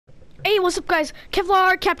Hey, what's up guys?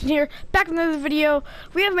 Kevlar Captain here, back in another video.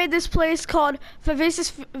 We have made this place called Vivacious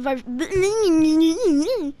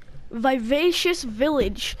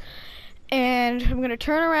Village. And I'm gonna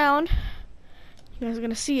turn around. You guys are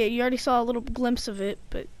gonna see it. You already saw a little glimpse of it,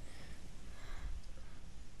 but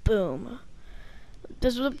boom.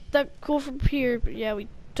 Doesn't look that cool from here, but yeah, we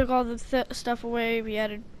took all the stuff away. We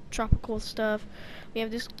added tropical stuff. We have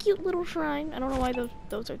this cute little shrine. I don't know why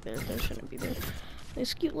those are there. They shouldn't be there.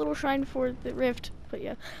 This cute little shrine for the rift, but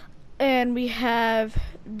yeah. And we have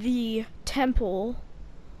the temple,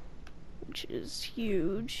 which is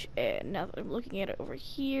huge. And now that I'm looking at it over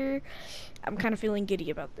here, I'm kind of feeling giddy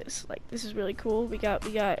about this. Like, this is really cool. We got.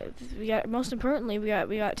 Most importantly, we got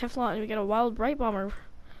Teflon, and we got a wild bright bomber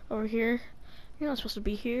over here. You're not supposed to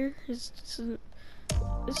be here. This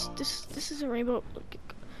is a rainbow.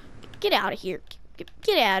 Get out of here. Get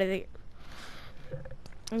out of there.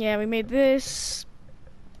 Yeah, we made this.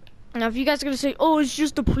 Now, if you guys are gonna say, "Oh, it's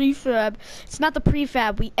just the prefab," it's not the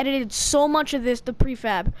prefab. We edited so much of this, the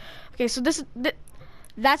prefab. Okay, so that's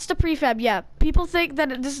the prefab. Yeah, people think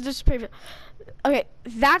that this is just prefab. Okay,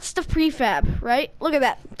 that's the prefab, right? Look at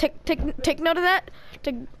that. Take note of that.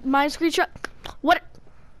 Take my screenshot. What?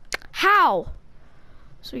 How?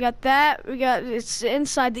 So we got that. We got it's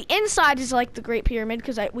inside. The inside is like the Great Pyramid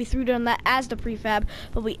because we threw down that as the prefab,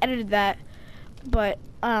 but we edited that. But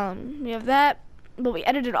we have that. But we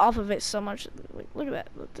edited off of it so much. Look at that.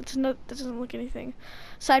 That doesn't look anything.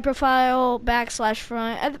 Side profile,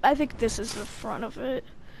 /front. I think this is the front of it.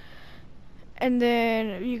 And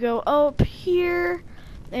then you go up here,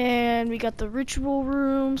 and we got the ritual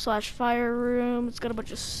room /fire room. It's got a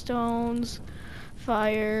bunch of stones,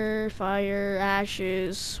 fire,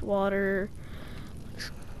 ashes, water.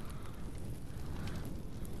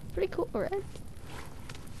 Pretty cool, right?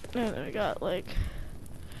 And then we got like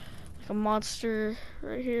a monster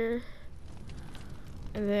right here,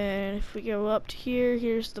 and then if we go up to here,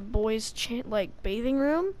 here's the boys' bathing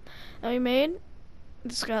room that we made.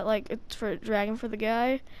 It's got like it's for a dragon for the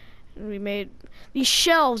guy, and we made these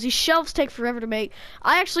shelves. These shelves take forever to make.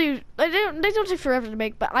 They don't take forever to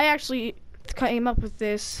make, but I actually came up with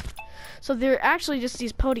this. So they're actually just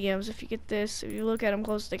these podiums. If you get this, if you look at them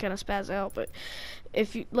close, they kind of spaz out, but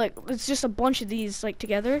if you like, it's just a bunch of these like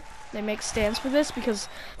together. They make stands for this because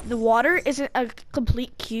the water isn't a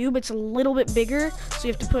complete cube, it's a little bit bigger, so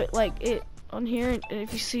you have to put like it on here, and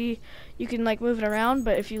if you see, you can like move it around,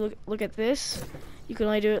 but if you look at this, you can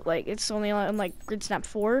only do it like it's only on like grid snap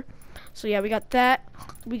 4. So yeah, we got that.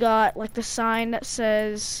 We got like the sign that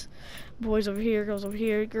says boys over here, girls over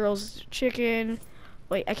here, girls chicken.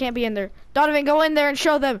 Wait, I can't be in there. Donovan, go in there and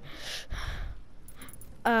show them.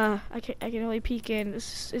 I can only peek in.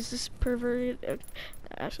 Is this perverted?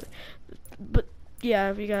 Actually, but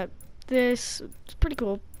yeah, we got this. It's pretty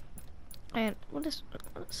cool. And what's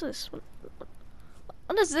this? What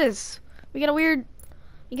is this? You got a weird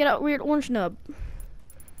orange nub.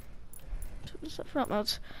 What's that from? Oh,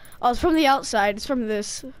 it's from the outside. It's from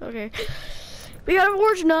this. Okay. We got an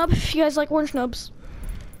orange nub. If you guys like orange nubs.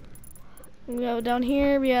 We go down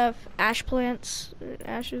here. We have ash plants,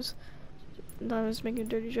 ashes. Donna's making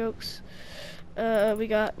dirty jokes. We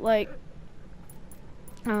got like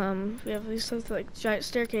we have these like giant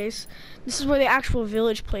staircase. This is where the actual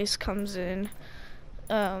village place comes in.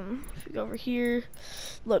 If you go over here,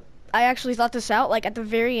 look, I actually thought this out. Like at the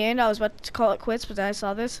very end, I was about to call it quits, but then I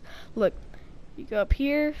saw this. Look, you go up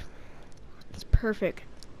here. It's perfect.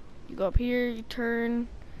 You go up here, you turn,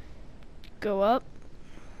 go up.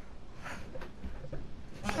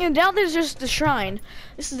 And down there's just the shrine.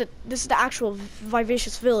 This is the actual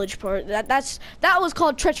Vivacious Village part. That was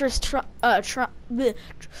called treacherous what do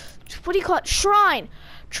you call it? Shrine.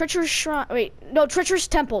 Treacherous shrine. Wait, no, treacherous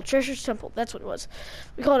temple. Treacherous temple. That's what it was.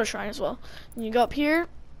 We call it a shrine as well. And you go up here,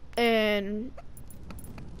 and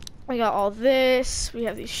we got all this. We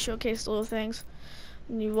have these showcase little things.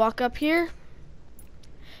 And you walk up here,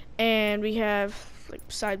 and we have like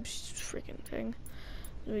side freaking thing.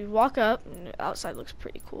 We walk up, and the outside looks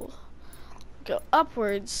pretty cool. Go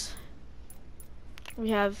upwards.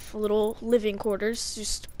 We have little living quarters,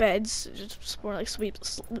 just beds, just more like sleeping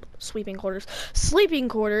quarters.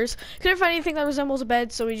 Couldn't find anything that resembles a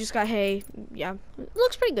bed, so we just got hay. Yeah, it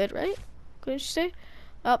looks pretty good, right? Couldn't you say?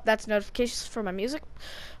 Oh, that's notifications for my music.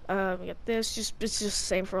 We got this. It's just the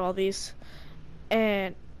same for all these.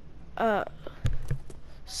 And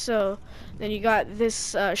so then you got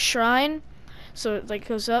this shrine. So it like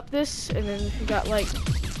goes up this, and then we got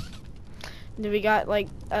like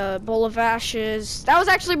a bowl of ashes. That was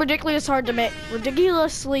actually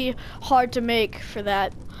ridiculously hard to make for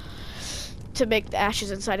that to make the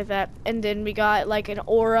ashes inside of that. And then we got like an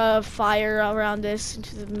aura of fire around this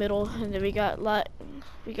into the middle. And then we got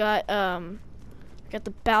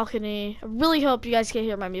the balcony. I really hope you guys can't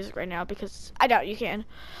hear my music right now because I doubt you can.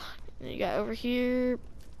 And you got over here.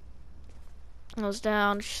 Goes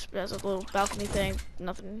down. Just has a little balcony thing.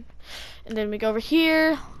 Nothing. And then we go over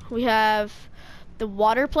here. We have the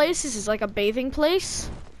water place. This is like a bathing place.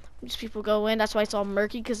 These people go in. That's why it's all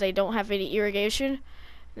murky because they don't have any irrigation.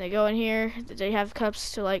 And they go in here. They have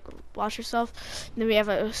cups to like wash yourself. And then we have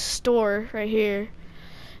a store right here.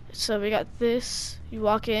 So we got this. You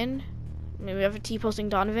walk in. Maybe we have a T-posting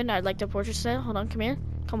Donovan. I'd like to portrait style. Hold on, come here.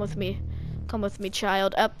 Come with me. Come with me,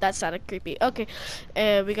 child. Up, that sounded creepy. Okay.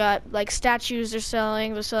 We got like statues they're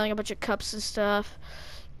selling. They're selling a bunch of cups and stuff.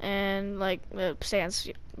 And like stands.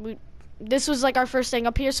 This was like our first thing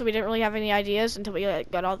up here, so we didn't really have any ideas until we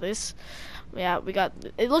got all this. Yeah, we got.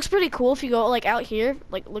 It looks pretty cool if you go like out here.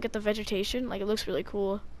 Like look at the vegetation. Like it looks really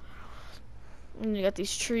cool. And you got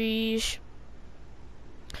these trees.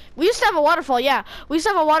 We used to have a waterfall, yeah. We used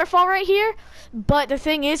to have a waterfall right here, but the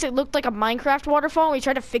thing is, it looked like a Minecraft waterfall, and we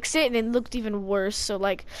tried to fix it, and it looked even worse. So,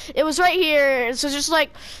 like, it was right here, so just,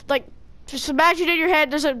 just imagine in your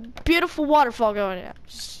head, there's a beautiful waterfall going on.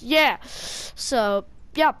 Yeah. So,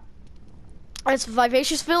 yeah. It's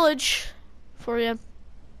Vivacious Village for you.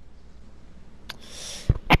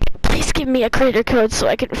 Please give me a creator code so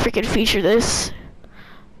I can freaking feature this.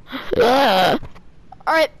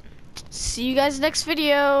 Alright. See you guys next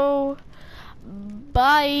video.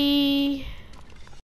 Bye.